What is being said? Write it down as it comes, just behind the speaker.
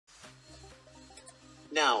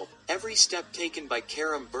Now, every step taken by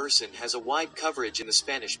Kerem Bürsin has a wide coverage in the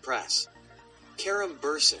Spanish press. Kerem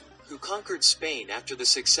Bürsin, who conquered Spain after the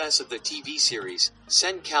success of the TV series,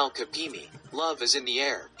 Sen Çal Kapımı, Love is in the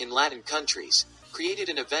Air, in Latin countries, created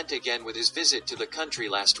an event again with his visit to the country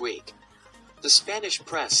last week. The Spanish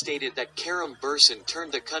press stated that Kerem Bürsin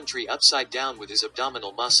turned the country upside down with his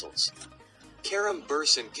abdominal muscles. Kerem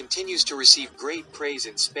Bürsin continues to receive great praise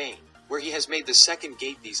in Spain, where he has made the second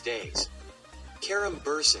gate these days. Kerem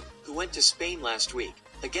Bürsin, who went to Spain last week,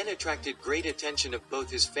 again attracted great attention of both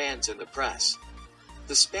his fans and the press.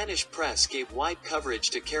 The Spanish press gave wide coverage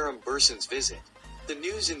to Kerem Bürsin's visit. The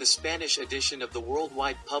news in the Spanish edition of the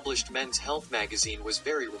worldwide published Men's Health magazine was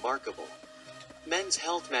very remarkable. Men's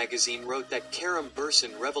Health magazine wrote that Kerem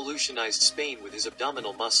Bürsin revolutionized Spain with his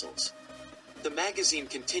abdominal muscles. The magazine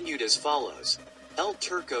continued as follows. El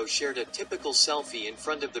Turco shared a typical selfie in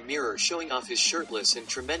front of the mirror showing off his shirtless and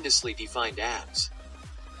tremendously defined abs.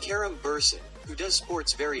 Kerem Bürsin, who does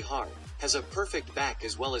sports very hard, has a perfect back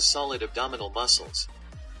as well as solid abdominal muscles.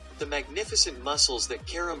 The magnificent muscles that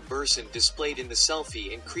Kerem Bürsin displayed in the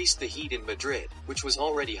selfie increased the heat in Madrid, which was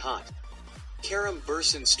already hot. Kerem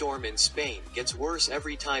Bürsin's storm in Spain gets worse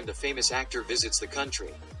every time the famous actor visits the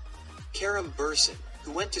country. Kerem Bürsin,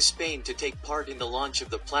 who went to Spain to take part in the launch of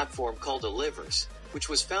the platform called Aliverse, which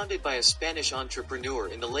was founded by a Spanish entrepreneur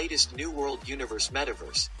in the latest New World Universe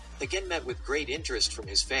metaverse, again met with great interest from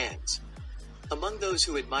his fans. Among those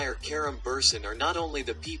who admire Kerem Bürsin are not only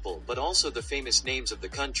the people but also the famous names of the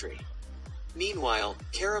country. Meanwhile,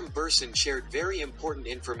 Kerem Bürsin shared very important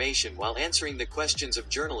information while answering the questions of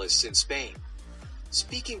journalists in Spain.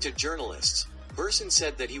 Speaking to journalists, Bürsin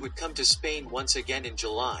said that he would come to Spain once again in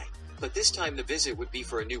July, but this time the visit would be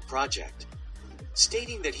for a new project.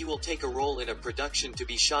 Stating that he will take a role in a production to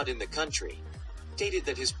be shot in the country, stated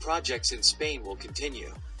that his projects in Spain will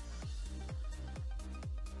continue.